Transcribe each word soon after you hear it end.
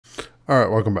All right,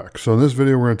 welcome back. So in this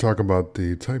video, we're going to talk about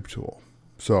the type tool.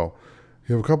 So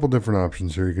you have a couple different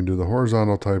options here. You can do the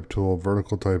horizontal type tool,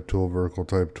 vertical type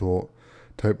tool,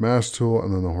 type mask tool,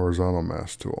 and then the horizontal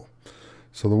mask tool.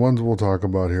 So the ones we'll talk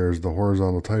about here is the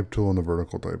horizontal type tool and the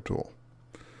vertical type tool.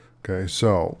 Okay,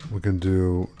 so we can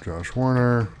do Josh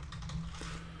Warner.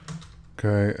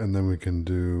 Okay, and then we can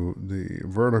do the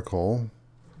vertical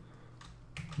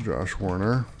Josh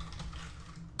Warner.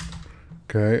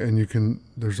 Okay, and you can,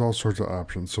 there's all sorts of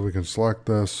options. So we can select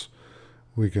this,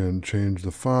 we can change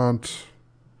the font,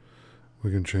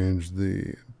 we can change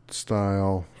the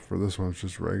style. For this one, it's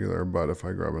just regular, but if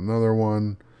I grab another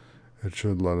one, it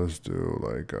should let us do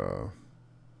like,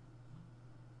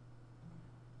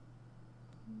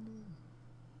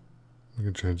 we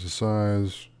can change the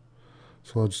size.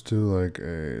 So let's do like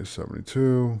a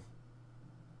 72.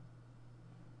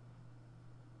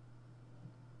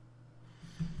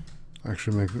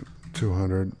 Actually make it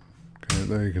 200. Okay,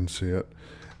 there you can see it.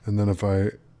 And then if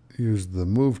I use the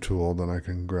move tool, then I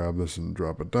can grab this and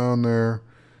drop it down there.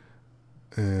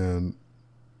 And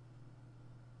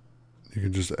you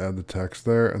can just add the text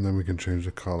there, and then we can change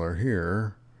the color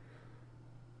here.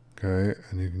 Okay,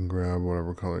 and you can grab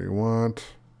whatever color you want.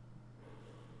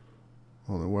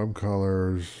 All the web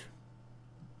colors.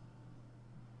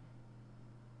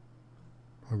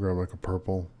 I'll grab like a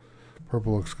purple.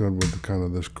 Purple looks good with kind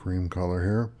of this cream color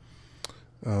here.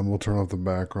 We'll turn off the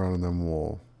background and then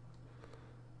we'll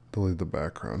delete the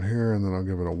background here, and then I'll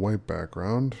give it a white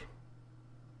background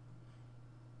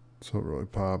so it really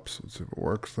pops. Let's see if it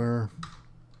works there.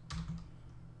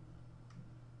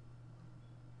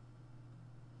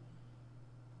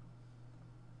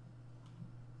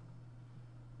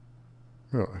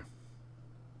 Really?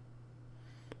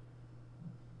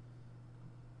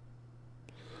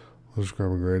 We'll just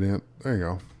grab a gradient. There you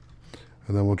go.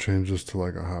 And then we'll change this to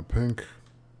like a hot pink.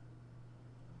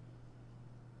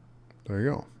 There you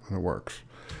go. And it works.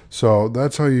 So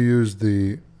that's how you use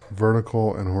the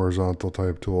vertical and horizontal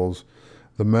type tools.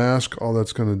 The mask, all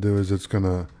that's going to do is it's going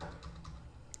to,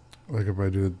 like if I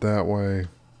do it that way,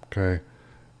 okay,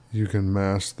 you can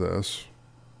mask this.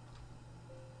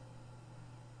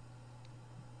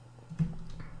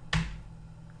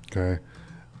 Okay.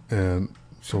 And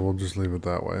so we'll just leave it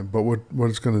that way. But what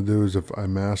it's going to do is if I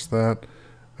mask that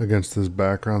against this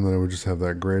background, then it would just have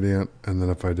that gradient. And then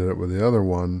if I did it with the other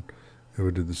one, it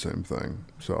would do the same thing.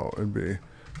 So it'd be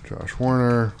Josh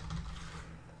Warner.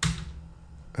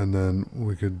 And then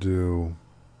we could do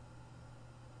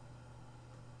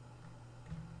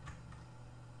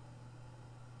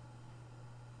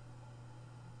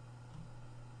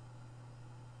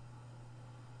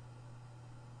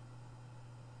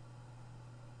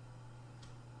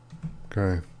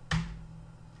okay.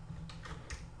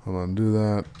 I'll undo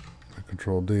that.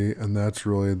 Control D, and that's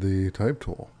really the type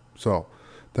tool. So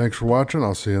thanks for watching.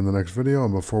 I'll see you in the next video.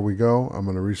 And before we go, I'm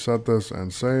going to reset this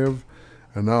and save.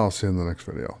 And now I'll see you in the next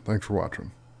video. Thanks for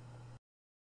watching.